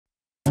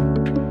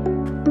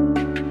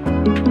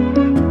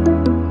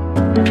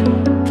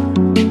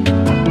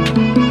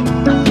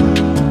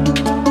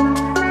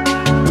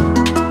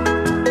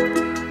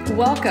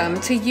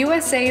Welcome to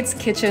USAID's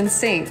Kitchen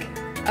Sink,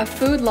 a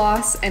food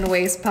loss and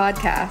waste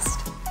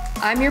podcast.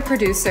 I'm your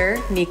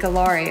producer, Nika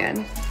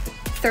Larian.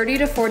 30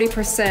 to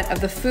 40%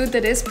 of the food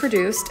that is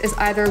produced is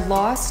either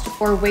lost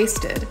or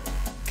wasted,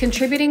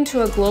 contributing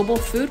to a global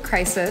food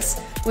crisis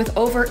with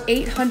over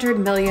 800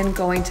 million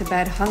going to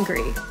bed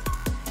hungry.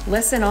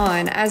 Listen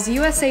on as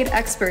USAID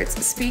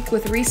experts speak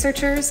with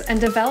researchers and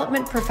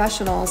development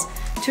professionals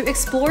to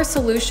explore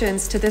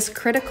solutions to this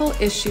critical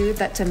issue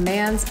that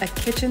demands a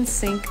kitchen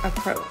sink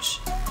approach.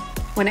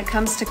 When it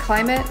comes to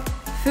climate,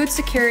 food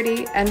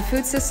security, and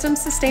food system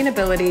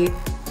sustainability,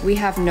 we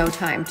have no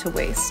time to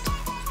waste.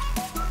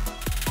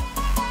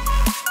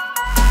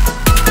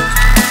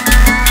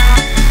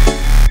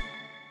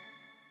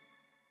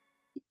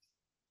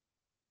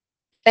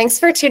 Thanks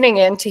for tuning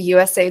in to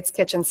USAID's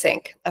Kitchen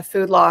Sink, a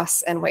food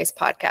loss and waste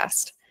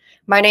podcast.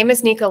 My name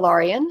is Nika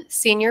Larian,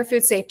 Senior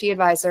Food Safety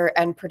Advisor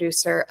and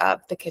producer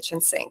of The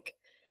Kitchen Sink.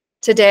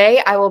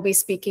 Today, I will be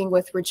speaking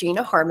with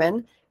Regina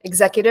Harmon,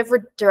 Executive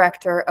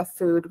Director of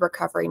Food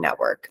Recovery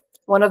Network,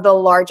 one of the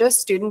largest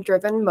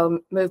student-driven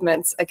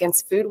movements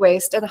against food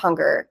waste and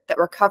hunger that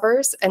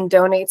recovers and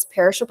donates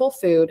perishable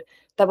food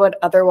that would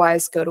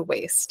otherwise go to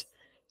waste.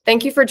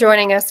 Thank you for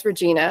joining us,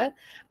 Regina.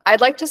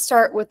 I'd like to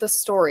start with the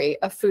story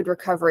of Food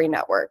Recovery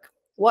Network.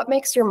 What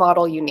makes your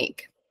model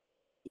unique?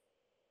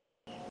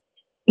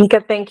 Nika,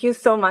 thank you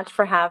so much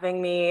for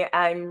having me.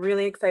 I'm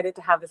really excited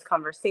to have this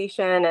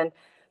conversation and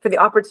for the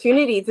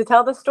opportunity to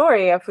tell the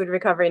story of Food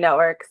Recovery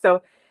Network.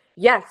 So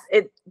yes,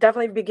 it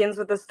definitely begins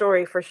with the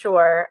story for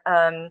sure.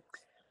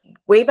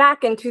 Way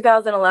back in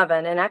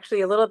 2011, and actually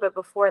a little bit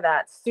before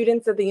that,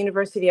 students at the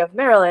University of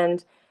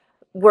Maryland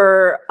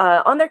were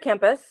on their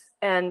campus,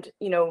 and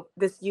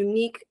this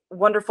unique,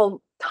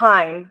 wonderful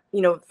time,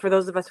 for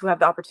those of us who have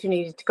the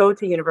opportunity to go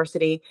to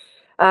university,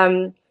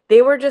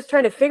 they were just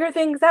trying to figure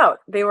things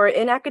out. They were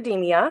in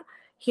academia,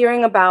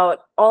 hearing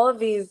about all of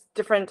these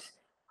different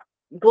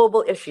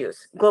global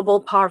issues, global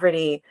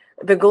poverty,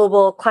 the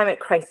global climate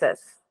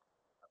crisis.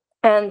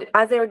 And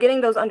as they were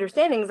getting those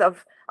understandings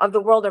of the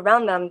world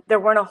around them,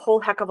 there weren't a whole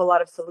heck of a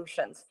lot of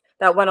solutions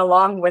that went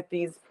along with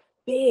these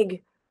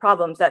big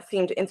problems that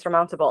seemed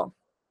insurmountable.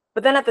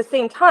 But then at the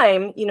same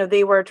time,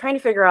 they were trying to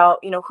figure out,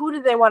 who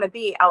do they want to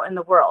be out in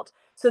the world?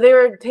 So they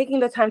were taking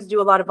the time to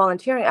do a lot of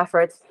volunteering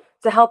efforts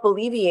to help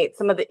alleviate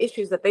some of the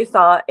issues that they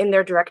saw in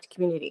their direct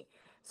community.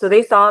 So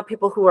they saw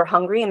people who were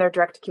hungry in their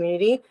direct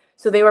community.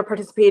 So they were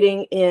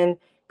participating in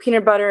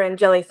peanut butter and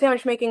jelly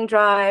sandwich making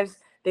drives.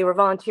 They were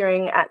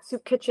volunteering at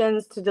soup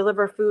kitchens to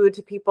deliver food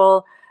to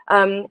people.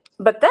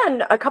 But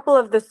then a couple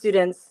of the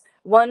students,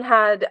 one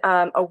had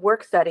a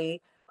work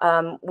study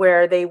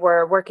where they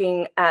were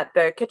working at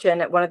the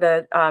kitchen at one of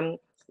the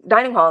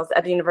dining halls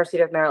at the University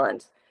of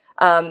Maryland.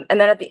 And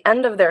then at the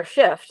end of their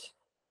shift,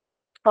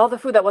 all the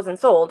food that wasn't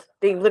sold,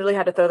 they literally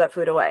had to throw that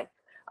food away.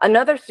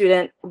 Another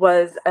student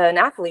was an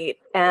athlete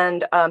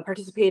and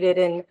participated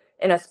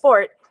in a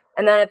sport.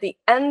 And then at the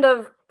end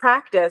of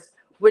practice,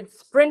 would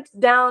sprint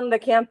down the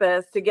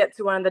campus to get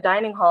to one of the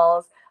dining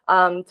halls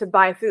to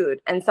buy food.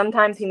 And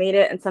sometimes he made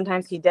it and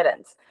sometimes he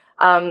didn't.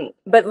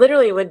 But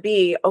literally it would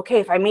be, okay,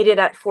 if I made it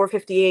at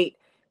 4:58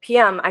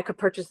 p.m., I could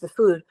purchase the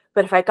food.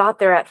 But if I got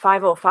there at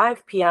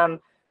 5:05 p.m.,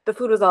 the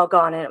food was all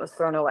gone and it was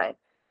thrown away.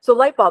 So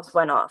light bulbs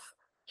went off.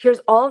 Here's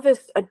all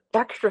this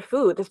extra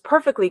food that's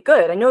perfectly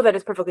good. I know that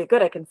it's perfectly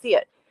good. I can see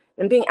it.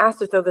 And being asked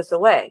to throw this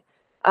away.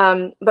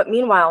 But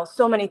meanwhile,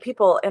 so many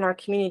people in our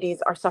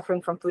communities are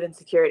suffering from food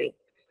insecurity.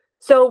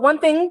 So one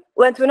thing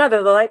led to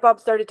another. The light bulb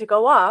started to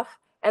go off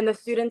and the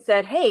students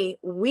said, hey,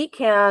 we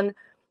can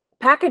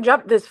package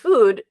up this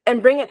food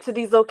and bring it to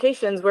these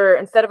locations where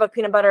instead of a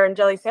peanut butter and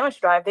jelly sandwich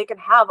drive, they can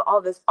have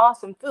all this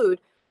awesome food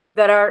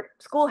that our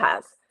school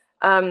has.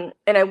 And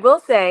I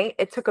will say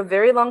it took a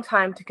very long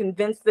time to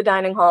convince the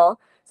dining hall.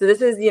 So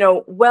this is,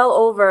 well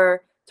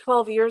over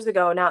 12 years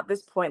ago now at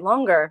this point,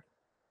 longer.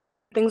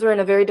 Things were in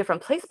a very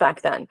different place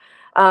back then.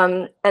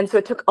 And so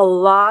it took a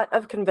lot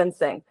of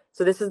convincing.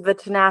 So this is the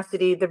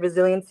tenacity, the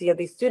resiliency of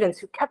these students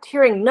who kept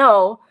hearing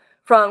no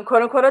from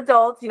quote unquote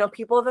adults,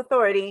 people of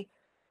authority,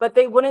 but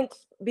they wouldn't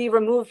be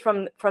removed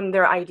from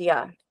their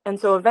idea. And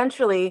so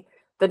eventually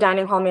the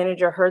dining hall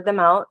manager heard them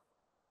out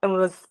and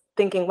was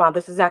thinking, wow,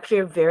 this is actually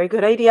a very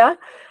good idea.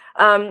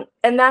 And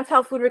that's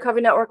how Food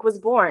Recovery Network was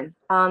born,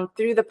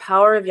 through the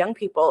power of young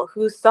people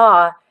who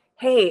saw,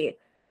 hey,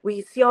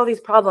 we see all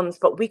these problems,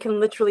 but we can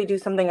literally do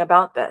something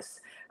about this.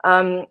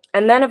 And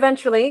then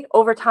eventually,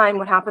 over time,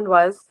 what happened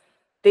was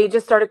they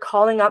just started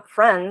calling up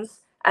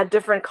friends at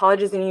different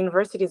colleges and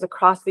universities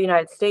across the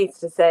United States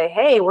to say,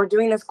 hey, we're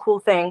doing this cool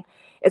thing.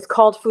 It's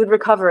called food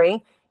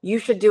recovery. You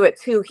should do it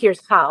too.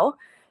 Here's how.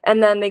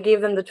 And then they gave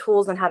them the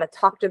tools on how to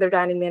talk to their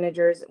dining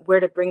managers, where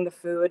to bring the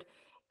food.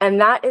 And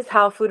that is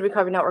how Food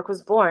Recovery Network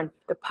was born,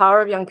 the power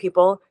of young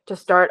people to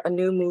start a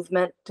new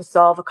movement to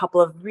solve a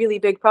couple of really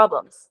big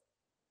problems.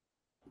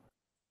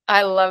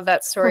 I love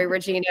that story,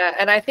 Regina.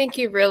 And I think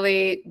you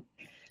really,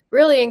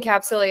 really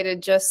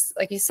encapsulated, just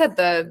like you said,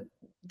 the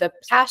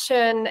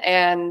passion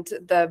and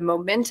the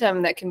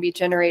momentum that can be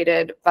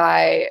generated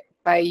by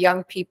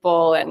young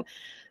people. And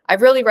I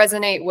really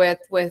resonate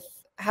with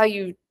how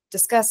you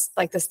discuss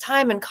like this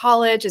time in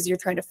college as you're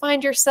trying to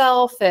find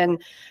yourself,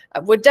 and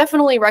would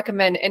definitely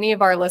recommend any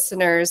of our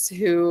listeners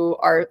who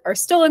are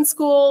still in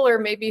school, or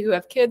maybe who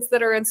have kids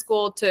that are in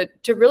school, to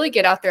really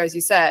get out there, as you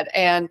said,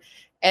 and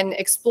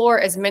explore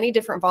as many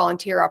different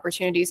volunteer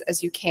opportunities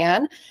as you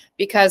can,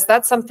 because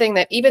that's something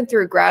that even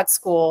through grad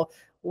school,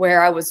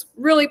 where I was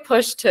really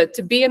pushed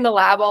to be in the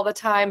lab all the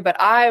time, but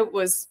I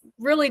was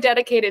really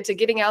dedicated to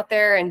getting out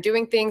there and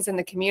doing things in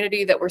the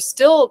community that were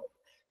still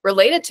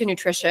related to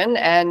nutrition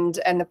and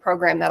the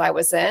program that I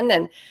was in.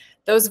 And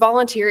those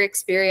volunteer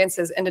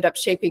experiences ended up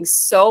shaping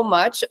so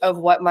much of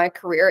what my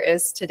career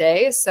is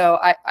today. So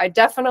I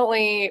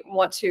definitely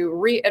want to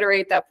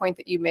reiterate that point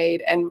that you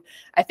made. And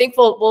I think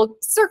we'll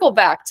circle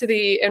back to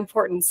the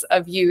importance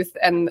of youth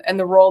and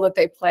the role that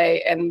they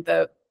play in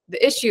the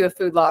issue of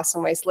food loss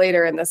and waste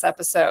later in this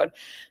episode.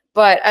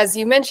 But as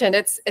you mentioned,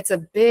 it's a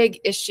big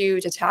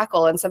issue to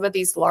tackle, and some of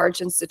these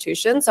large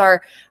institutions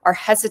are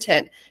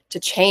hesitant to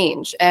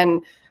change.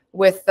 And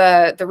with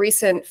the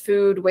recent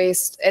food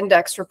waste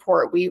index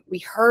report,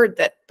 we heard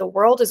that the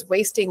world is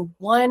wasting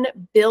 1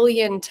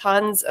 billion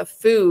tons of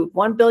food,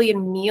 1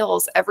 billion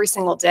meals every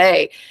single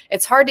day.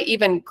 It's hard to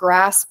even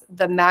grasp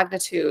the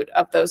magnitude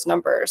of those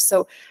numbers.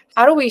 So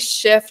how do we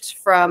shift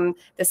from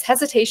this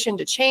hesitation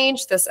to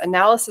change, this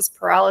analysis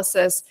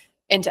paralysis,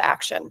 into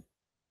action?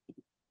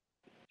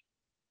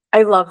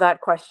 I love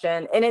that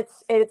question, and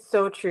it's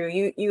so true.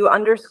 You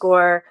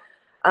underscore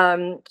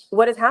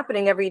what is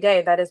happening every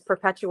day that is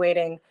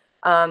perpetuating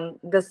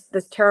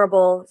this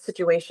terrible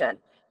situation.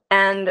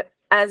 And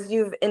as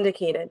you've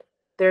indicated,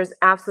 there's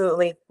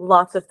absolutely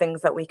lots of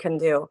things that we can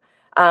do.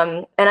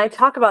 And I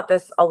talk about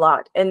this a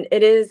lot, and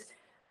it is,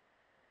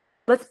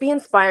 let's be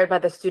inspired by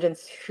the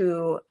students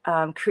who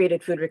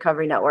created Food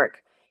Recovery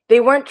Network. They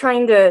weren't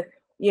trying to,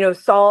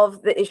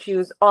 solve the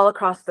issues all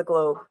across the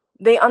globe.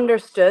 They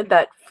understood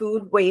that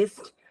food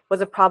waste was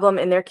a problem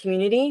in their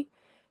community,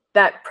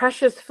 that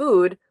precious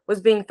food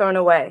was being thrown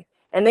away.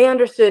 And they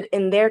understood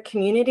in their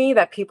community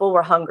that people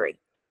were hungry.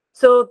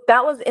 So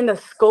that was in the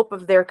scope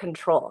of their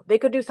control. They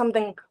could do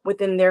something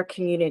within their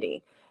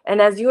community.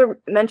 And as you were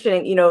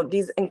mentioning,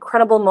 these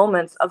incredible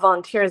moments of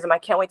volunteerism, I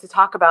can't wait to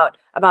talk about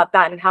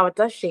that and how it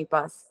does shape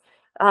us.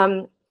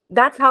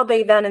 That's how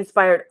they then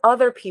inspired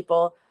other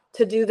people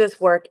to do this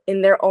work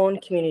in their own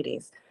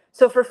communities.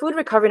 So for Food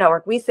Recovery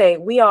Network, we say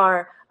we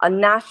are a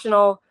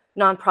national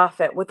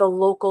nonprofit with a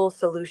local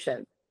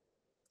solution.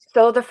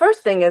 So the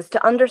first thing is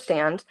to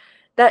understand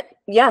that,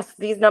 yes,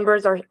 these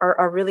numbers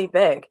are really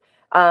big.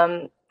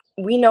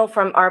 We know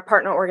from our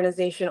partner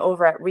organization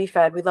over at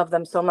ReFed, we love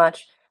them so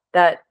much,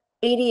 that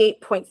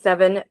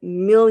 88.7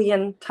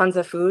 million tons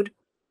of food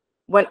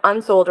went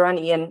unsold or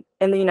uneaten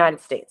in the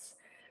United States.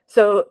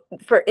 So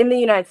in the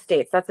United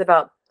States, that's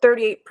about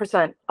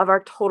 38% of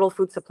our total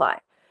food supply.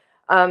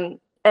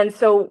 And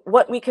so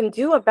what we can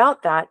do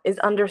about that is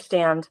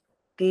understand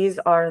these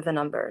are the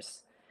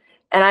numbers.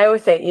 And I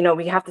always say,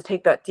 we have to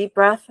take that deep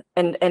breath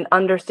and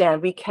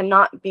understand we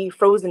cannot be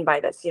frozen by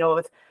this.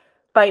 With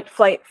fight,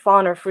 flight,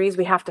 fawn, or freeze,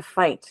 we have to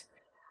fight.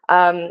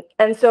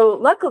 And so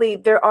luckily,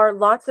 there are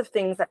lots of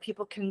things that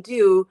people can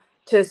do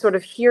to sort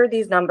of hear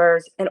these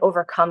numbers and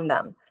overcome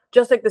them,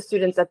 just like the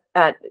students at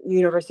the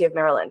University of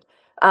Maryland.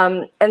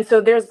 And so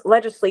there's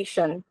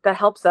legislation that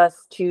helps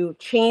us to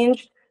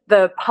change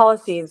the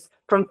policies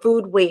from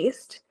food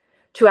waste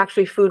to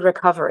actually food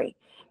recovery.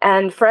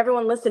 And for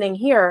everyone listening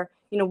here,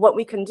 what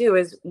we can do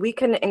is we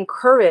can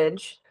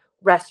encourage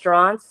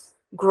restaurants,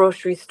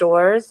 grocery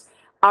stores,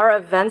 our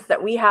events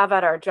that we have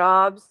at our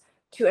jobs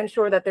to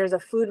ensure that there's a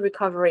food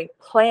recovery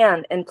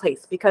plan in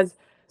place, because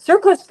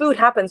surplus food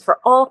happens for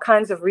all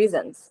kinds of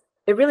reasons.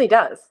 It really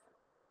does.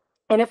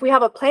 And if we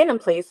have a plan in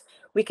place,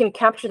 we can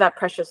capture that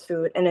precious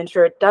food and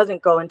ensure it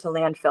doesn't go into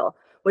landfill,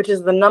 which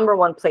is the number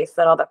one place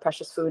that all that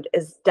precious food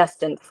is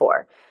destined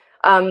for.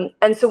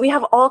 And so we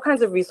have all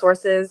kinds of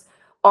resources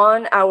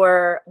on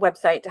our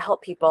website to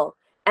help people.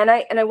 And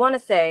I want to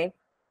say,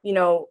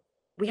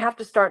 we have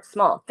to start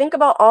small. Think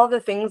about all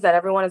the things that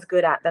everyone is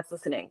good at that's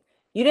listening.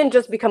 You didn't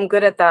just become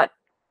good at that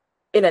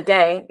in a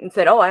day and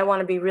said, oh, I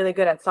want to be really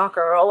good at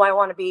soccer, or, oh, I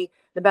want to be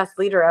the best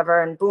leader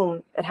ever, and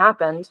boom, it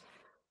happened.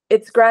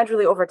 It's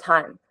gradually over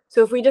time.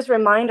 So if we just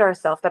remind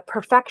ourselves that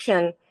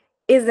perfection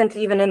isn't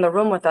even in the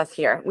room with us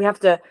here, we have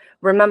to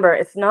remember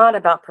it's not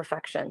about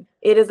perfection.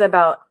 It is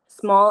about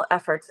small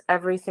efforts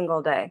every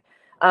single day.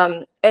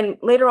 And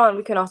later on,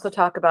 we can also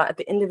talk about at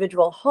the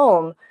individual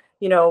home,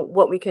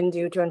 what we can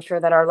do to ensure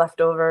that our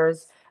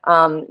leftovers,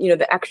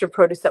 the extra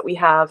produce that we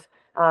have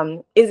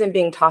isn't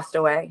being tossed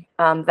away,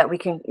 that we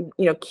can,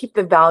 keep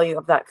the value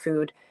of that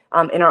food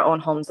in our own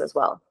homes as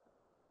well.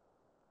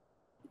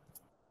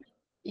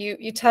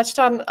 You touched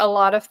on a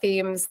lot of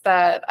themes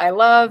that I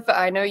love.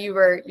 I know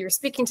you're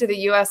speaking to the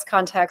US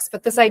context,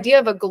 but this idea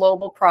of a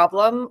global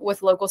problem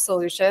with local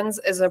solutions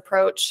is an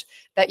approach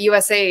that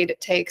USAID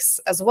takes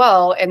as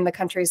well in the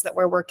countries that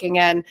we're working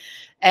in.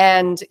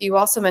 And you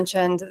also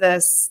mentioned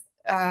this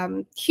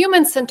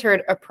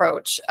human-centered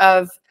approach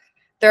of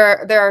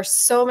there are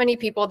so many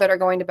people that are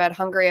going to bed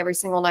hungry every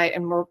single night,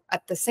 and we're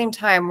at the same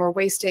time we're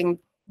wasting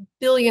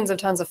billions of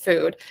tons of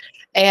food.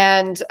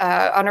 And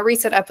on a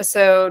recent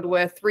episode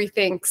with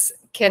Rethink's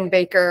Ken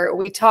Baker,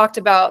 we talked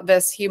about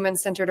this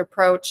human-centered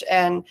approach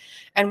and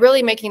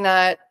really making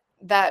that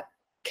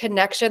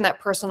connection, that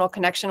personal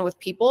connection with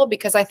people,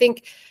 because I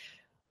think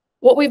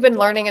what we've been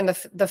learning in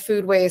the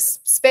food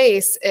waste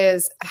space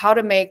is how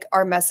to make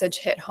our message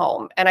hit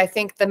home. And I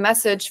think the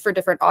message for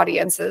different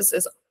audiences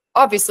is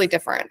obviously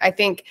different. I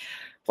think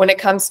when it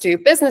comes to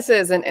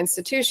businesses and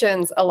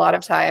institutions, a lot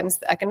of times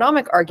the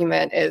economic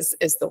argument is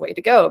the way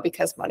to go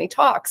because money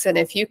talks. And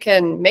if you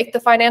can make the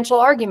financial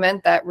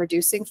argument that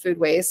reducing food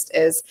waste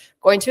is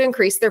going to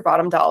increase their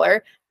bottom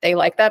dollar, they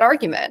like that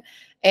argument.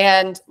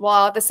 And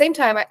while at the same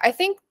time, I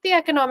think the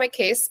economic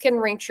case can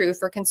ring true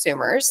for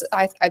consumers.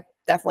 I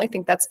definitely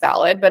think that's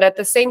valid. But at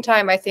the same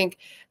time, I think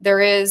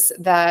there is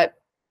that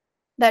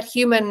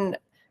human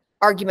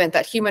argument,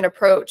 that human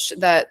approach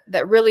that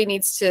really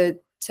needs to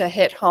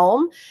hit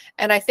home.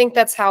 And I think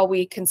that's how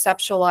we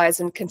conceptualize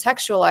and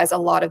contextualize a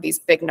lot of these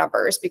big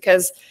numbers,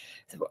 because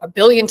 1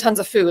 billion tons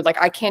of food, like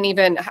I can't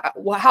even,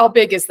 how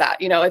big is that?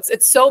 You know,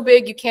 it's so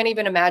big, you can't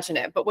even imagine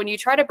it. But when you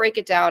try to break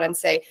it down and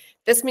say,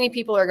 this many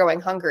people are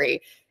going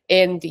hungry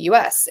in the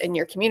US, in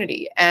your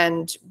community,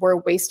 and we're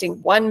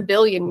wasting 1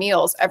 billion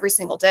meals every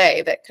single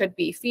day that could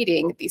be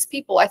feeding these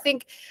people, I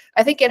think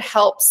it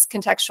helps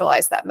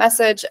contextualize that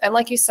message. And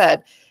like you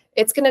said,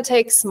 it's going to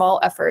take small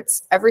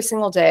efforts every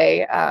single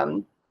day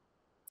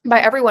by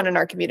everyone in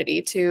our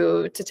community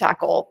to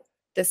tackle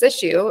this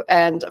issue.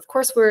 And of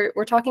course,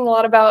 we're talking a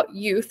lot about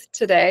youth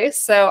today.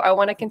 So I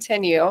want to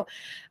continue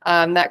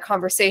that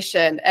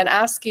conversation and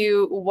ask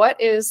you, what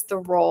is the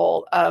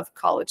role of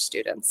college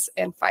students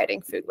in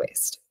fighting food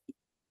waste?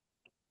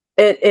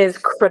 It is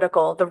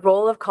critical. The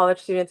role of college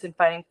students in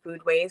fighting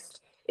food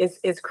waste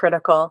is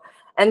critical.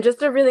 And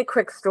just a really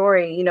quick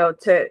story, you know,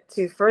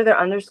 to further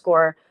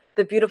underscore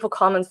the beautiful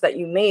comments that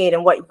you made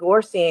and what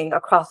you're seeing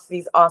across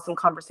these awesome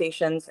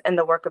conversations and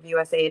the work of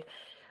USAID.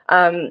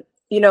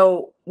 You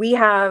know, we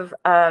have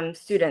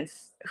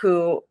students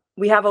who,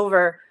 we have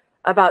over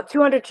about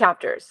 200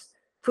 chapters,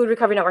 Food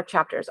Recovery Network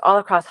chapters, all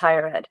across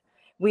higher ed.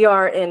 We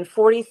are in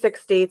 46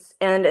 states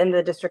and in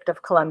the District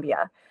of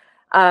Columbia.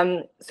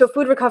 So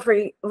food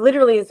recovery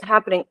literally is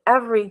happening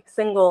every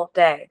single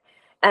day.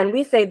 And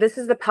we say this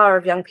is the power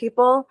of young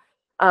people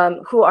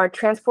who are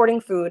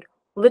transporting food,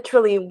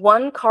 literally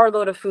 1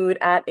 carload of food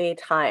at a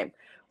time.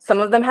 Some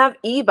of them have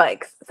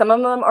e-bikes. Some of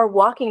them are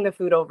walking the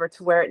food over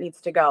to where it needs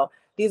to go.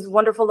 These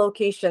wonderful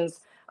locations,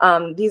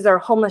 these are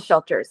homeless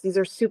shelters. These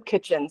are soup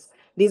kitchens.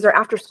 These are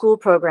after-school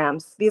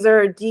programs. These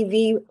are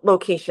DV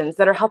locations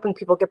that are helping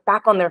people get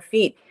back on their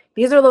feet.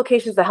 These are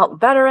locations that help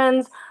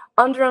veterans,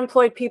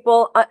 underemployed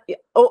people,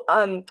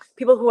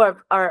 people who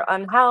are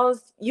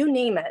unhoused, you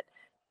name it.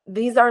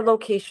 These are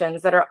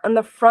locations that are on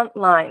the front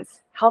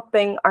lines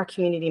helping our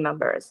community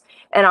members.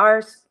 And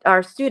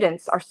our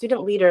students, our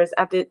student leaders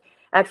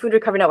at Food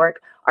Recovery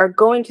Network are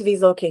going to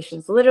these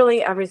locations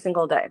literally every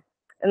single day.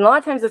 And a lot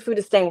of times the food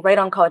is staying right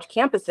on college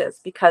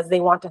campuses because they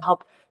want to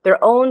help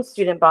their own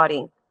student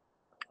body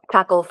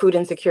tackle food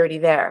insecurity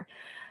there.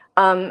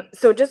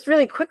 So just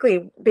really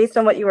quickly, based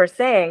on what you were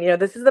saying, you know,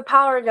 this is the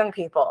power of young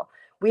people.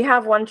 We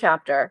have one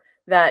chapter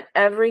that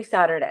every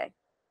Saturday,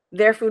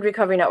 their Food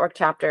Recovery Network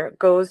chapter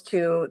goes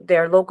to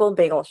their local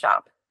bagel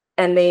shop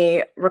and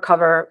they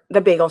recover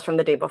the bagels from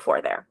the day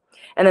before there.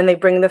 And then they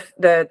bring the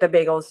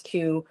bagels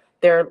to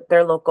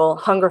their local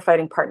hunger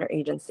fighting partner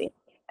agency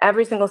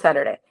every single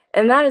Saturday.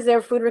 And that is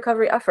their food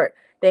recovery effort.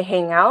 They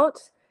hang out,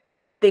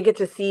 they get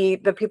to see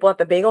the people at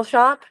the bagel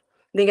shop,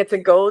 they get to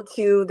go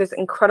to this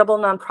incredible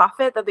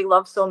nonprofit that they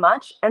love so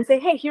much and say,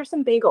 hey, here's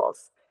some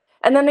bagels.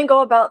 And then they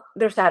go about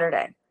their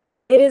Saturday.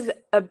 It is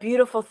a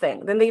beautiful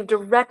thing. Then they've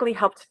directly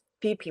helped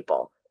feed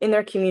people in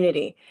their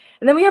community.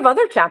 And then we have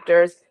other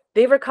chapters.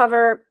 They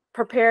recover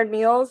prepared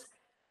meals,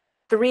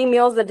 3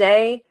 meals a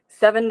day,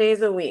 7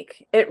 days a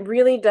week. It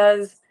really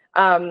does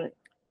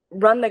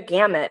run the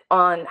gamut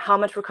on how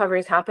much recovery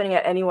is happening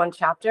at any one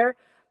chapter.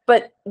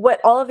 But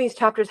what all of these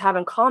chapters have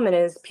in common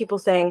is people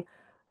saying,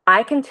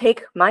 I can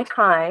take my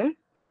time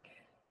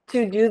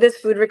to do this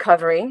food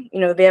recovery. You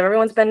know,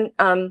 everyone's been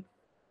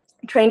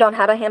trained on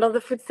how to handle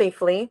the food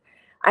safely.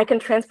 I can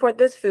transport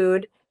this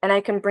food and I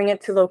can bring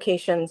it to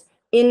locations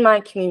in my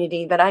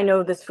community that I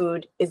know this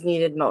food is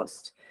needed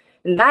most.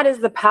 And that is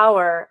the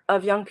power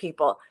of young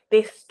people.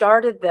 They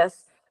started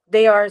this.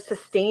 They are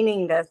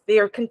sustaining this. They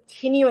are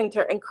continuing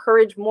to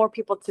encourage more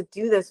people to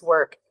do this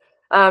work.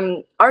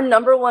 Our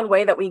number one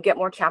way that we get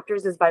more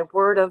chapters is by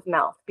word of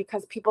mouth,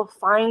 because people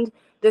find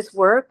this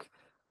work,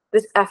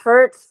 this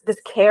effort, this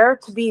care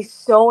to be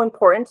so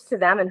important to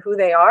them and who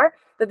they are,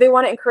 that they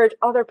want to encourage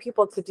other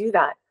people to do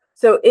that.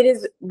 So it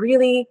is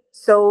really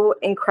so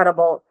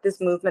incredible,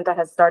 this movement that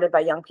has started by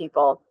young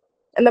people.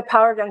 And the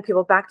power of young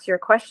people, back to your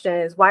question,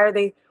 is why are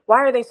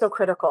they so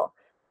critical?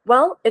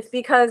 Well, it's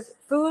because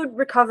food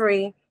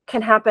recovery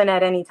can happen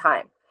at any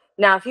time.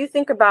 Now, if you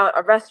think about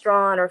a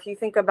restaurant, or if you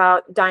think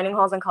about dining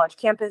halls on college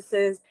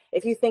campuses,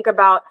 if you think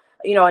about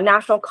a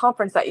national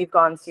conference that you've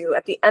gone to,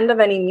 at the end of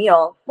any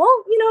meal,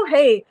 well,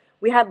 hey,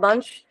 we had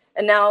lunch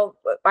and now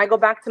I go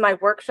back to my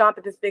workshop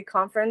at this big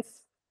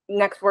conference.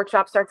 Next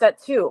workshop starts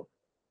at 2.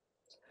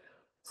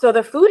 So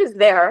the food is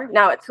there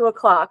now at 2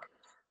 o'clock,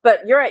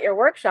 but you're at your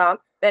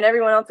workshop and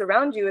everyone else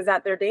around you is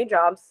at their day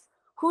jobs.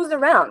 Who's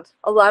around?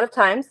 A lot of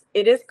times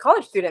it is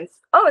college students.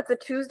 Oh, it's a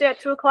Tuesday at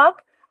 2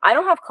 o'clock. I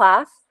don't have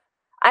class.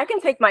 I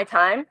can take my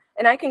time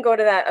and I can go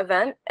to that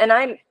event, and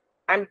I'm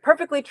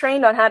perfectly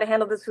trained on how to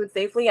handle this food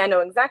safely. I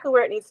know exactly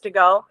where it needs to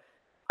go.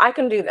 I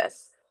can do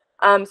this.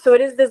 So it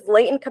is this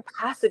latent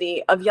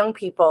capacity of young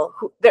people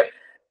who there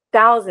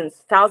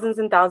thousands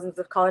and thousands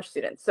of college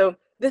students. So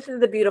this is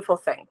the beautiful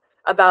thing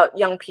about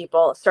young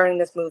people starting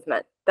this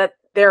movement, that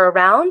they're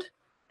around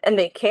and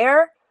they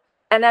care.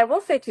 And I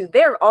will say too,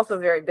 they're also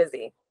very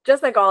busy,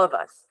 just like all of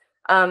us.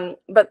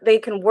 But they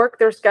can work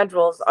their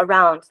schedules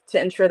around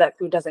to ensure that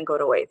food doesn't go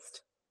to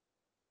waste.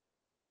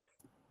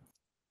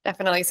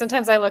 Definitely.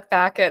 Sometimes I look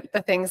back at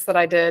the things that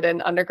I did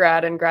in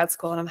undergrad and grad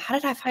school, and how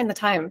did I find the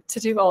time to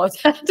do all of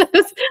that?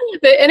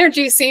 The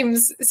energy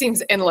seems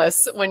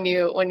endless when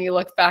you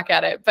look back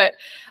at it. But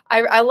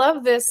I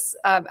love this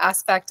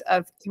aspect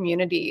of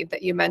community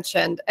that you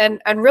mentioned,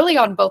 and really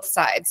on both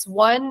sides.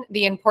 One,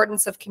 the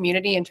importance of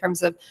community in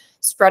terms of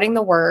spreading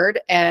the word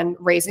and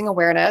raising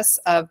awareness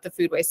of the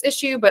food waste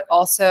issue, but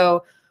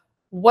also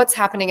what's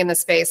happening in the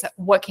space,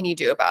 what can you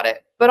do about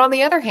it? But on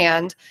the other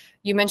hand,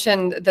 you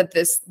mentioned that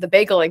the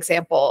bagel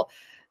example,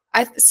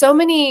 so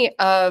many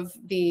of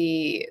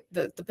the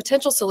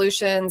potential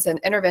solutions and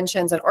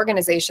interventions and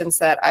organizations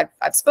that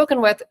I've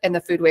spoken with in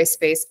the food waste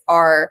space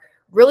are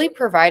really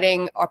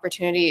providing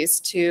opportunities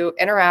to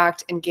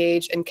interact,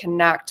 engage, and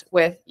connect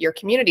with your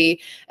community,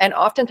 and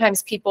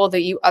oftentimes people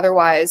that you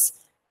otherwise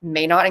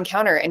may not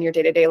encounter in your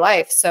day-to-day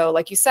life. So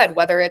like you said,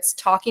 whether it's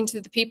talking to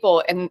the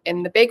people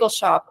in the bagel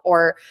shop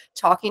or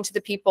talking to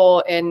the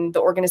people in the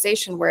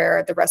organization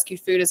where the rescued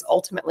food is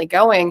ultimately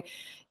going,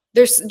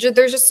 there's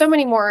just so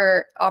many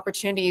more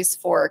opportunities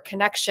for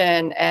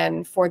connection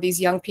and for these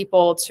young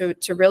people to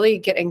really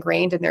get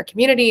ingrained in their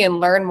community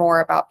and learn more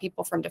about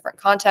people from different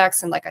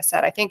contexts. And like I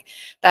said, I think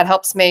that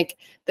helps make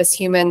this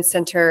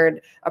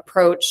human-centered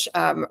approach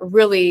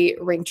really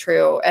ring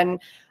true. And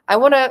I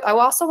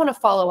also want to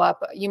follow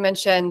up. You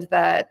mentioned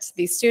that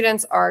these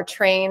students are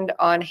trained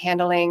on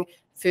handling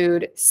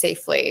food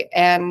safely,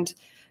 and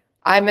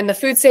I'm in the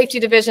food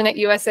safety division at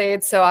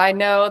USAID, so I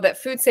know that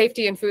food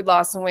safety and food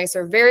loss and waste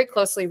are very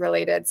closely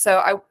related.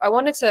 So I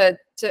wanted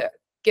to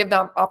give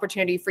the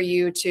opportunity for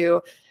you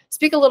to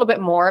speak a little bit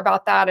more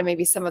about that and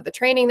maybe some of the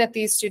training that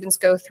these students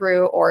go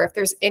through, or if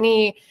there's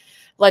any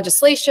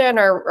legislation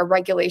or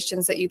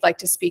regulations that you'd like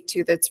to speak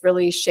to that's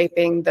really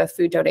shaping the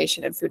food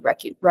donation and food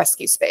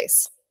rescue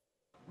space.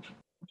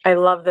 I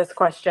love this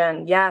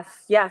question. Yes,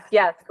 yes,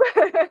 yes.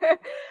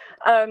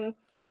 And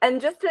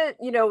just to,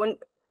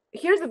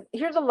 here's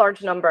a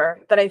large number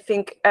that I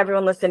think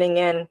everyone listening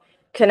in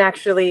can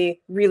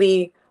actually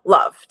really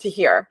love to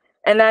hear.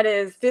 And that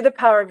is, through the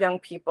power of young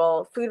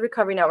people, Food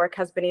Recovery Network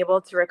has been able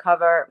to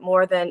recover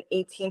more than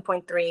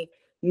 18.3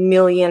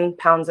 million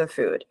pounds of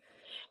food.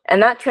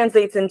 And that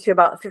translates into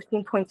about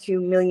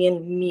 15.2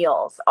 million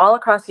meals all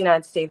across the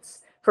United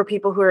States for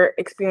people who are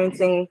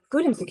experiencing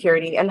food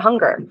insecurity and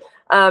hunger.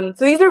 So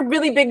these are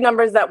really big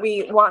numbers that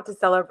we want to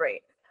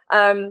celebrate.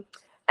 And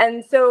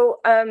so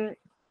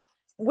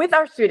with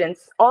our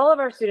students, all of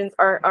our students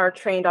are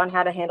trained on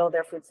how to handle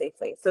their food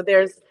safely. So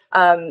there's,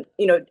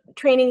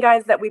 training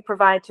guides that we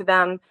provide to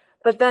them.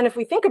 But then if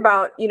we think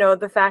about,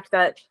 the fact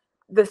that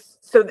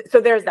so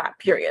there's that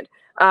period.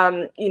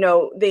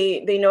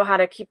 They know how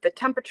to keep the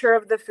temperature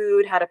of the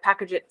food, how to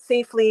package it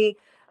safely.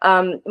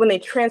 When they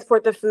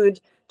transport the food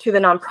to the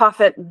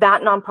nonprofit,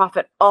 that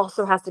nonprofit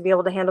also has to be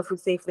able to handle food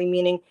safely,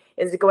 meaning,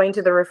 is it going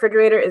to the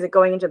refrigerator? Is it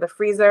going into the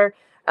freezer?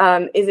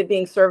 Is it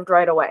being served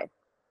right away?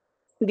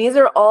 These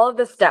are all of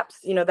the steps,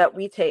 that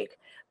we take.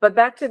 But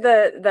back to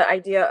the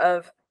idea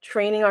of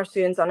training our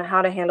students on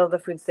how to handle the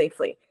food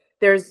safely.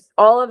 There's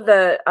all of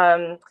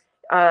the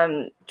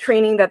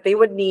training that they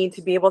would need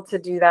to be able to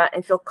do that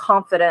and feel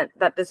confident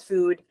that this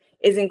food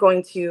isn't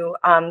going to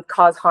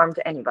cause harm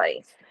to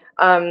anybody.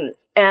 So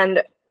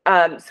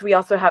we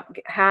also have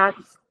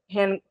hats,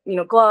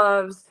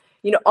 gloves,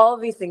 all of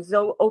these things,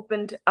 no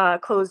open-toed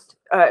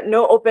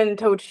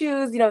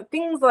shoes,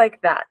 things like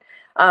that.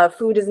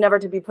 Food is never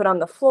to be put on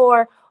the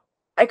floor.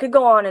 I could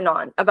go on and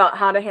on about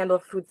how to handle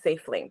food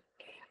safely.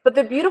 But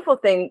the beautiful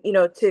thing,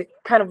 to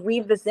kind of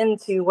weave this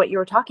into what you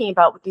were talking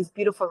about with these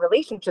beautiful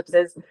relationships,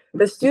 is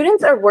the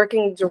students are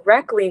working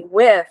directly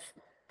with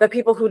the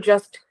people who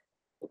just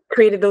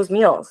created those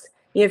meals.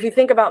 If you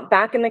think about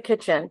back in the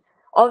kitchen,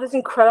 all this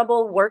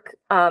incredible work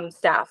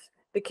staff,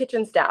 the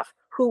kitchen staff,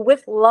 who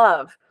with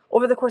love,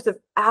 over the course of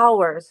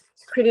hours,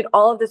 created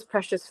all of this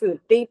precious food.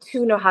 They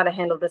too know how to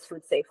handle this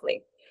food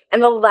safely.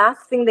 And the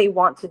last thing they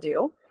want to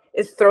do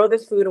is throw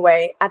this food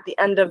away at the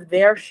end of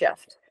their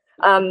shift.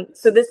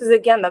 So this is,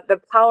 again,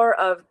 the power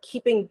of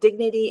keeping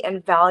dignity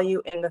and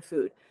value in the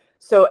food.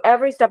 So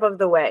every step of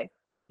the way,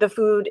 the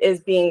food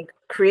is being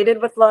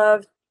created with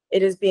love,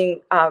 It is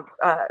being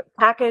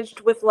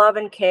packaged with love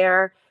and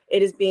care.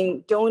 It is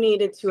being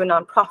donated to a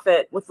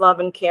nonprofit with love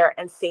and care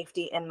and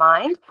safety in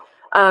mind.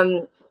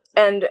 Um,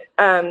 and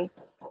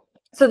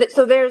so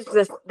there's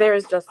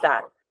just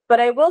that. But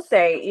I will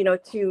say,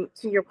 to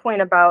your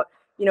point about,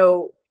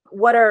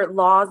 what are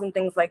laws and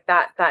things like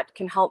that that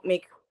can help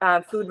make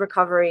food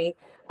recovery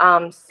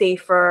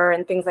safer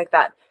and things like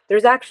that.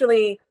 There's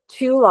actually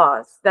two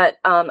laws that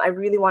I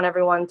really want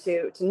everyone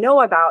to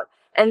know about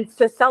and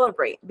to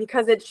celebrate,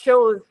 because it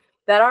shows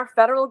that our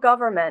federal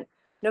government,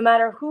 no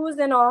matter who's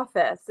in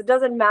office, it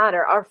doesn't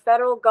matter. Our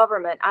federal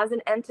government as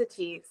an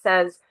entity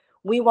says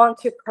we want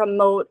to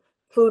promote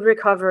food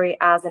recovery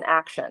as an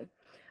action.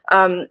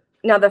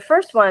 Now, the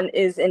first one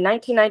is in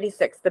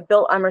 1996, the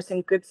Bill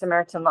Emerson Good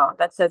Samaritan Law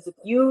that says if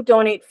you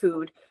donate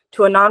food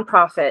to a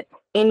nonprofit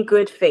in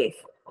good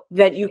faith,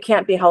 that you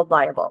can't be held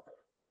liable.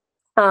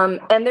 And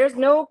there's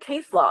no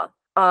case law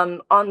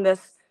on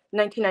this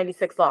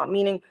 1996 law,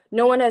 meaning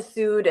no one has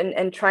sued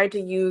and tried to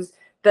use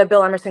the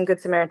Bill Emerson Good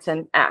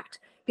Samaritan Act,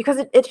 because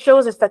it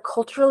shows us that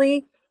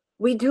culturally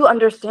we do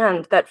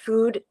understand that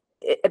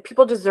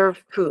people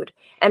deserve food,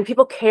 and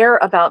people care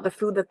about the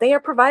food that they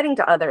are providing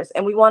to others,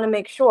 and we want to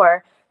make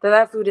sure that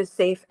that food is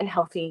safe and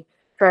healthy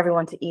for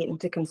everyone to eat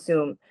and to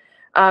consume.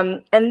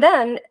 And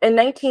then in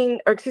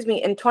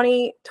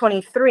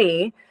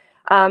 2023,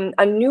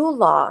 a new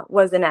law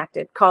was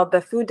enacted called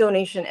the Food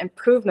Donation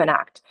Improvement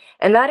Act,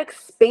 and that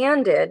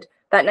expanded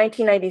that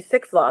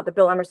 1996 law, the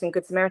Bill Emerson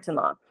Good Samaritan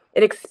Law.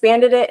 It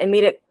expanded it and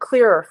made it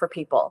clearer for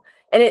people.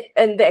 And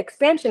the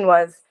expansion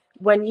was,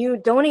 when you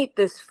donate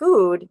this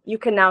food, you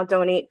can now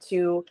donate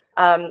to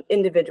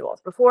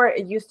individuals. Before,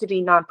 it used to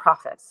be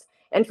nonprofits.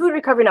 And Food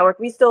Recovery Network,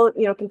 we still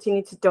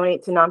continue to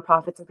donate to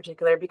nonprofits in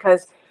particular,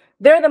 because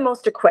they're the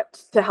most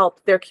equipped to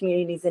help their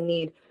communities in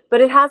need.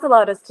 But it has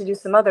allowed us to do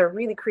some other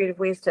really creative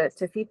ways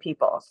to feed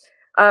people.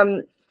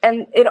 And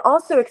it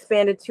also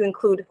expanded to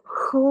include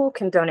who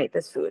can donate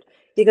this food,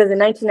 because in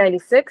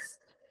 1996,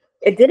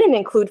 it didn't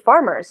include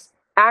farmers,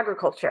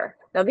 agriculture.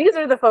 Now, these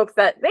are the folks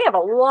that they have a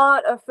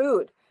lot of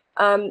food.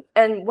 And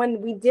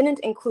when we didn't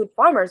include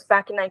farmers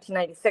back in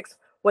 1996,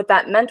 what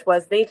that meant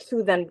was they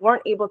too then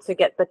weren't able to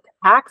get the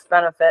tax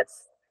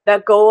benefits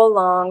that go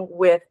along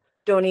with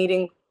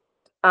donating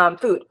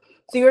food.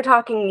 So you're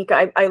talking,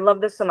 Nika, I love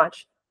this so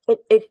much.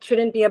 It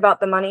shouldn't be about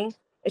the money.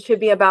 It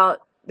should be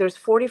about, there's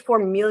 44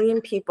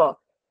 million people,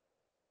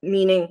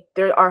 meaning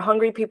there are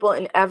hungry people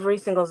in every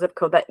single zip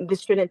code, that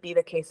this shouldn't be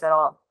the case at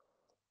all.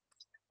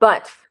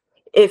 But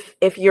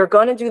if you're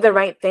going to do the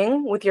right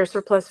thing with your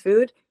surplus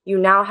food, you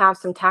now have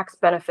some tax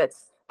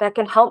benefits that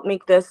can help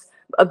make this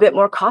a bit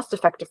more cost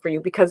effective for you,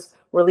 because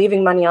we're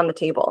leaving money on the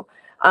table.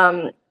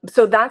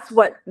 So that's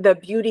what the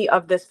beauty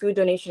of this Food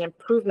Donation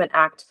Improvement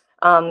Act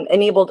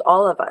enabled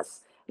all of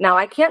us. Now,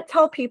 I can't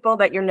tell people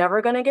that you're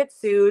never going to get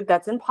sued.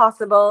 That's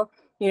impossible.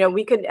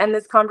 We could end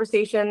this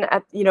conversation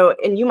at,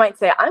 and you might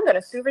say, I'm going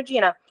to sue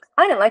Regina.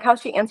 I didn't like how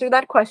she answered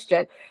that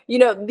question.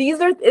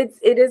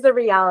 It is a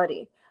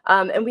reality.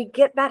 And we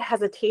get that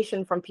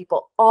hesitation from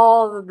people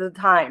all of the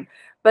time.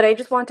 But I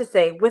just want to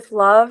say, with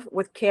love,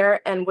 with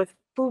care, and with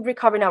Food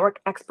Recovery Network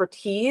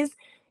expertise,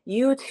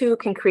 you too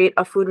can create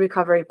a food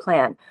recovery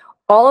plan.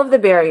 All of the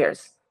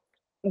barriers,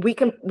 we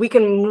can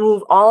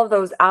move all of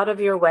those out of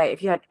your way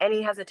if you had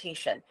any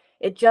hesitation.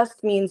 It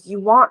just means you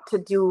want to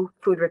do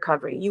food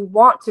recovery. You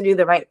want to do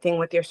the right thing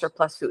with your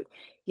surplus food.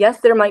 Yes,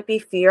 there might be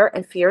fear,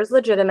 and fear is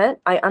legitimate.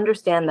 I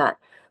understand that.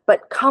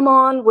 But come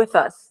on with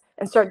us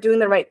and start doing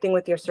the right thing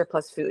with your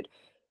surplus food.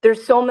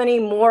 There's so many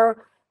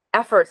more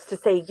efforts to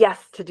say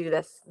yes to do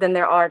this than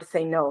there are to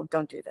say no,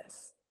 don't do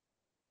this.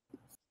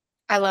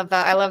 I love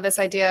that. I love this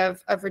idea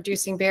of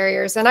reducing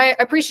barriers. And I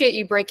appreciate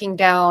you breaking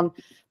down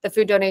the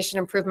Food Donation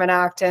Improvement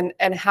Act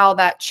and how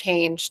that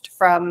changed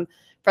from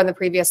the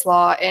previous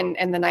law in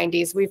the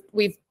 90s.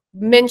 We've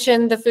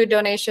mentioned the Food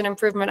Donation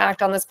Improvement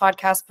Act on this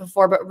podcast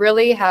before, but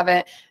really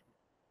haven't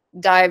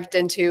dived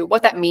into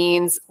what that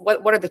means,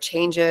 what are the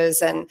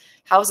changes, and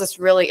how is this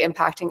really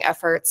impacting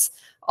efforts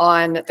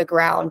on the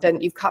ground.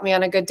 And you've caught me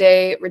on a good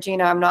day,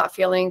 Regina. I'm not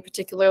feeling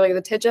particularly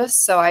litigious,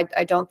 so I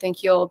don't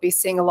think you'll be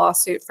seeing a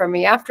lawsuit from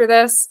me after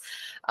this.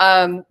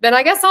 But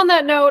I guess on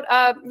that note,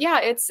 yeah,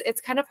 it's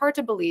kind of hard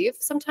to believe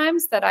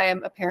sometimes that I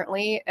am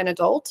apparently an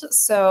adult,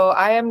 so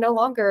I am no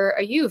longer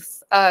a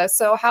youth.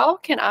 So how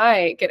can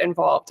I get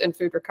involved in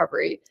Food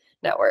Recovery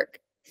Network?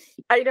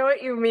 I know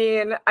what you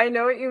mean. I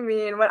know what you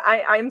mean.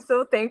 I'm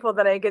so thankful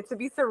that I get to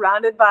be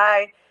surrounded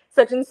by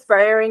such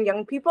inspiring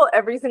young people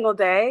every single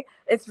day.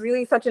 It's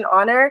really such an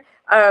honor.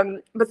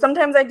 But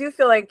sometimes I do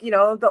feel like,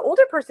 the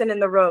older person in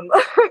the room.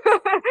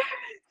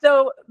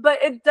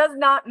 But it does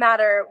not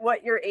matter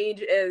what your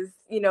age is,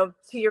 to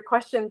your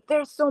question,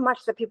 there's so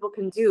much that people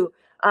can do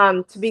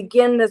to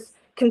begin this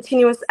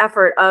continuous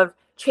effort of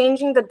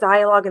changing the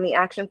dialogue and the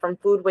action from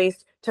food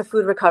waste to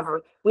food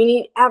recovery. We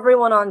need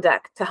everyone on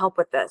deck to help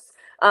with this.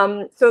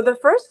 So the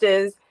first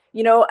is,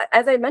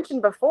 as I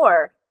mentioned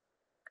before,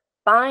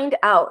 find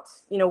out,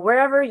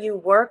 wherever you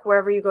work,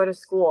 wherever you go to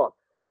school,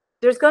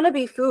 there's going to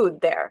be food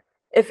there.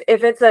 If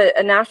it's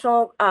a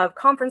national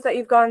conference that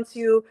you've gone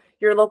to,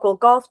 your local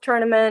golf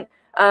tournament,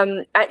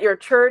 at your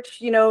church,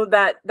 you know,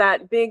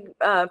 that big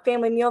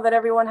family meal that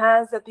everyone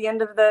has at the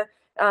end of the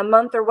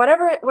month, or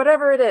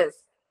whatever it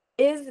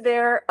is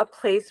there a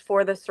place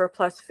for the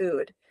surplus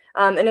food?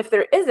 And if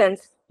there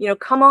isn't, you know,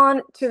 come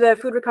on to the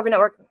Food Recovery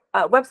Network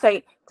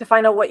website to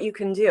find out what you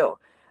can do.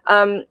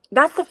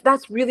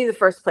 That's really the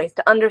first place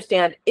to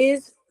understand,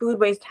 is food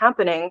waste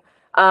happening?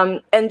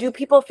 And do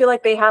people feel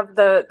like they have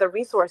the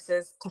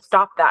resources to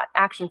stop that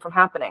action from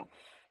happening?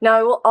 Now,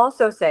 I will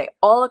also say,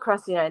 all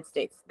across the United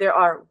States, there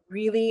are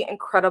really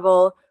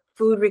incredible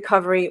food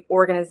recovery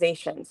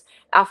organizations.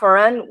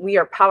 FRN, we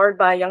are powered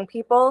by young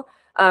people,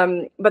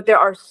 but there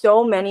are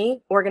so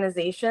many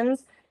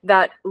organizations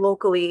that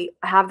locally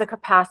have the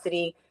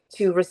capacity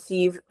to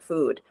receive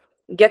food.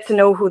 Get to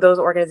know who those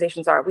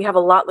organizations are. We have a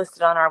lot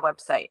listed on our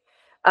website.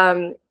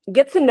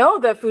 Get to know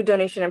the Food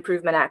Donation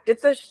Improvement Act.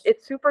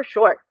 It's super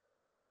short.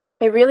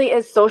 It really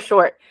is so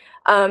short.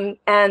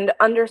 And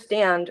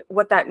understand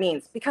what that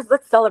means, because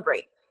let's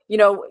celebrate. You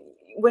know,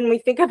 when we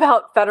think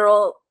about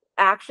federal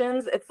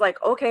actions, it's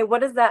like, okay,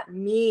 what does that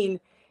mean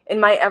in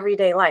my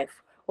everyday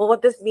life? Well,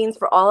 what this means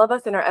for all of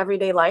us in our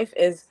everyday life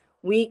is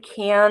we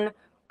can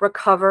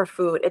recover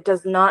food. It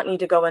does not need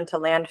to go into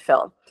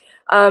landfill.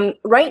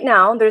 Right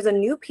now, there's a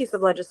new piece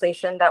of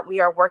legislation that we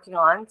are working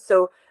on.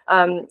 So,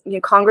 you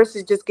know, Congress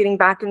is just getting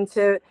back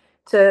into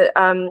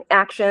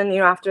action, you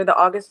know, after the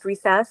August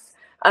recess.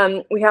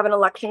 We have an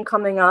election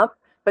coming up,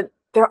 but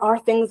there are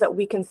things that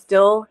we can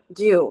still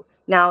do.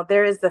 Now,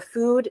 there is the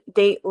Food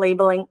Date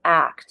Labeling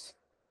Act,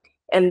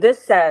 and this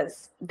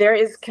says there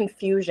is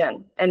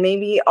confusion, and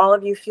maybe all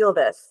of you feel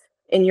this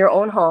in your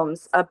own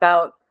homes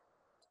about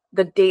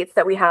the dates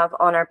that we have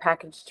on our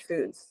packaged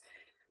foods.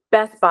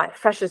 Best Buy,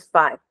 Freshest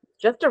Buy,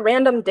 just a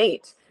random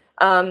date.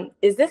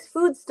 Is this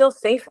food still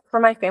safe for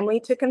my family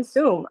to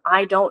consume?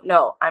 I don't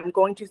know. I'm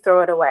going to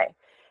throw it away.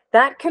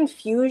 That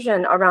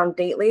confusion around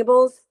date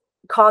labels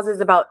causes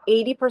about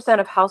 80%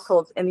 of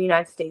households in the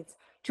United States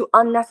to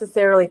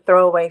unnecessarily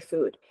throw away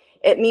food.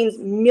 It means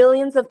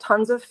millions of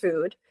tons of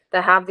food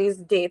that have these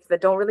dates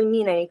that don't really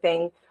mean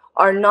anything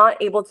are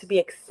not able to be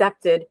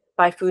accepted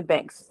by food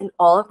banks. And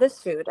all of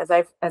this food, as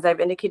I've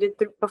indicated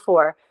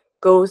before,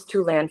 goes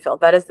to landfill.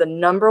 That is the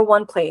number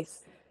one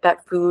place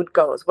that food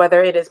goes,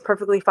 whether it is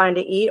perfectly fine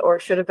to eat or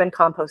should have been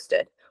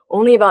composted.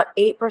 Only about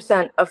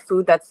 8% of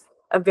food that's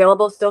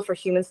available still for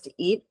humans to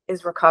eat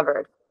is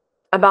recovered.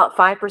 About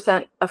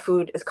 5% of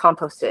food is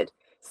composted.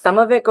 Some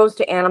of it goes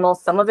to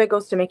animals, some of it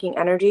goes to making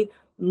energy.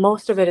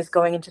 Most of it is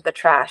going into the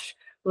trash.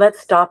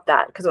 Let's stop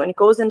that, because when it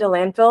goes into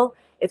landfill,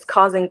 it's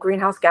causing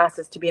greenhouse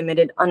gases to be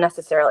emitted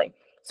unnecessarily.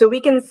 So we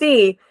can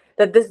see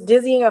that this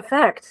dizzying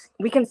effect,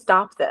 we can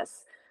stop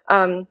this.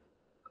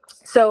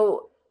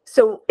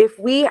 So if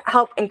we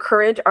help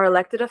encourage our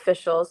elected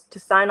officials to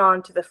sign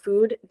on to the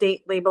Food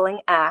Date Labeling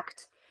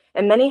Act,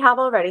 and many have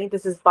already,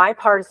 this is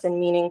bipartisan,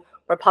 meaning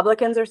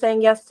Republicans are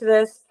saying yes to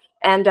this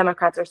and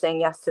Democrats are saying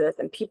yes to this,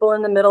 and people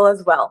in the middle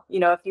as well. You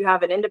know, if you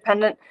have an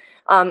independent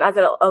as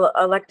an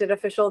elected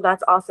official,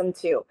 that's awesome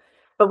too.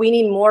 But we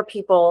need more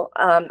people,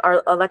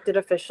 our elected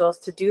officials,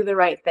 to do the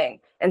right thing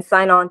and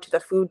sign on to the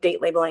Food Date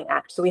Labeling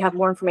Act. So we have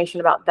more information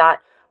about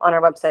that on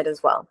our website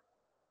as well.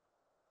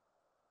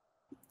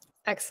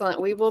 Excellent.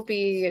 We will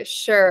be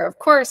sure, of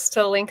course,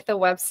 to link the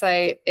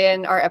website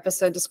in our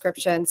episode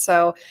description,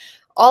 so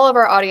all of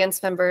our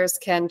audience members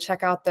can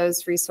check out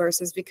those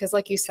resources, because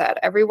like you said,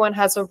 everyone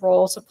has a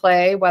role to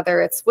play,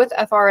 whether it's with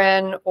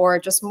FRN or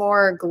just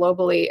more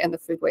globally in the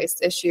food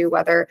waste issue,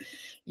 whether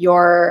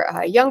you're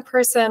a young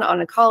person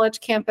on a college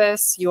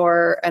campus,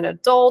 you're an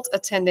adult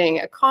attending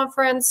a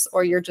conference,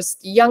 or you're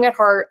just young at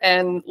heart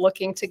and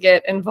looking to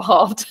get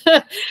involved.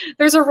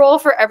 There's a role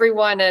for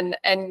everyone.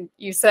 And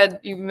you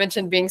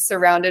mentioned being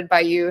surrounded by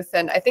youth.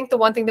 And I think the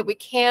one thing that we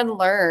can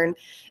learn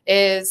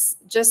is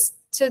just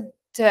to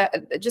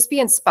just be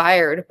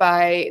inspired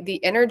by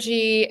the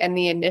energy and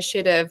the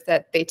initiative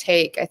that they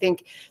take. I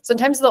think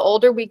sometimes the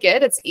older we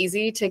get, it's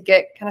easy to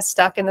get kind of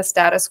stuck in the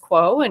status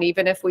quo. And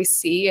even if we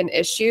see an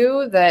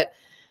issue that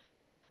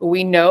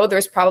we know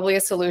there's probably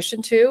a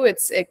solution to,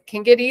 it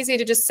can get easy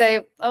to just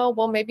say, oh,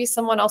 well, maybe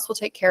someone else will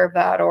take care of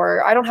that,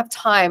 or I don't have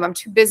time, I'm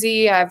too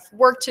busy, I have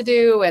work to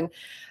do. And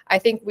I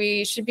think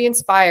we should be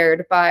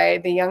inspired by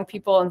the young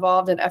people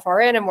involved in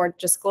FRN and more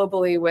just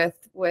globally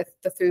with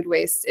the food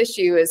waste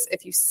issue. Is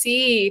if you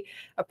see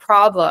a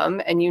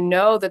problem and you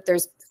know that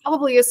there's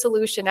probably a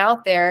solution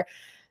out there,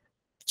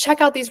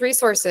 check out these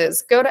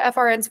resources, go to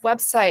FRN's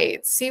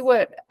website, see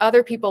what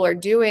other people are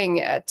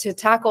doing to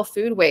tackle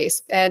food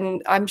waste.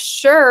 And I'm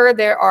sure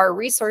there are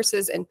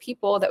resources and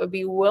people that would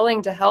be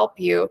willing to help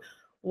you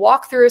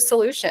walk through a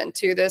solution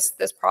to this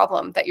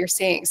problem that you're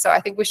seeing. So I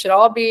think we should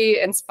all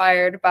be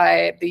inspired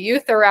by the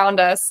youth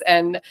around us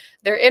and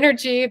their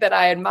energy that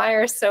I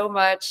admire so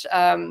much.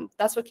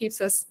 That's what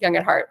keeps us young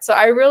at heart. So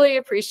I really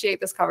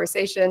appreciate this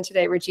conversation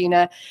today,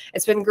 Regina.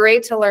 It's been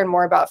great to learn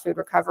more about Food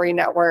Recovery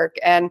Network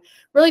and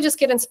really just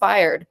get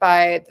inspired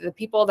by the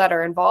people that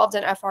are involved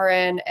in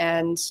FRN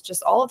and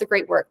just all of the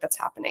great work that's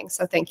happening.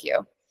 So thank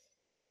you.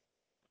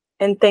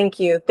 And thank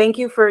you. Thank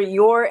you for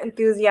your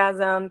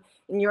enthusiasm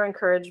and your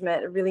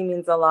encouragement. It really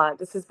means a lot.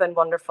 This has been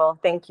wonderful.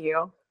 Thank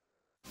you.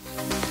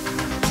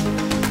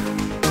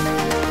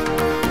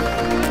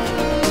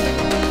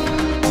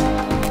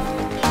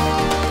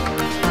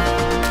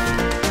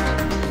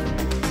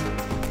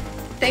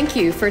 Thank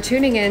you for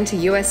tuning in to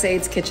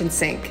USAID's Kitchen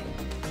Sink.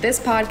 This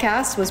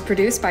podcast was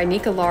produced by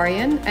Nika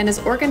Larian and is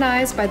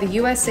organized by the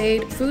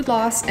USAID Food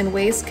Loss and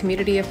Waste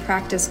Community of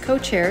Practice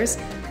co-chairs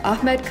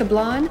Ahmed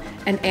Kablan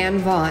and Ann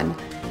Vaughn.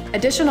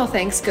 Additional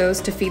thanks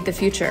goes to Feed the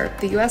Future,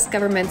 the U.S.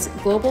 government's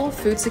global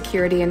food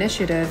security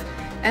initiative,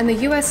 and the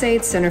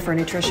USAID Center for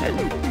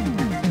Nutrition.